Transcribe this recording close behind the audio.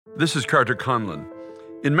This is Carter Conlon.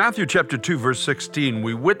 In Matthew chapter 2, verse 16,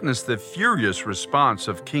 we witness the furious response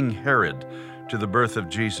of King Herod to the birth of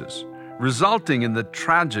Jesus, resulting in the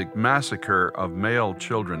tragic massacre of male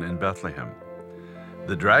children in Bethlehem.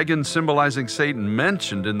 The dragon, symbolizing Satan,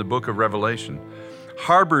 mentioned in the book of Revelation,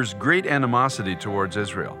 harbors great animosity towards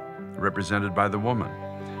Israel, represented by the woman.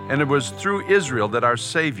 And it was through Israel that our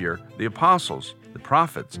Savior, the apostles, the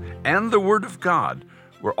prophets, and the Word of God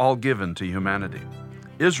were all given to humanity.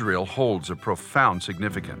 Israel holds a profound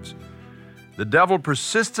significance. The devil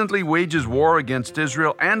persistently wages war against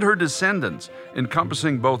Israel and her descendants,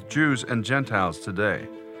 encompassing both Jews and Gentiles today.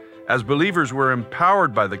 As believers, we're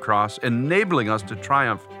empowered by the cross, enabling us to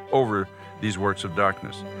triumph over these works of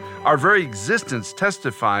darkness. Our very existence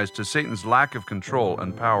testifies to Satan's lack of control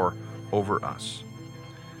and power over us.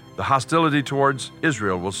 The hostility towards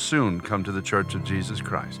Israel will soon come to the Church of Jesus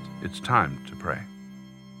Christ. It's time to pray.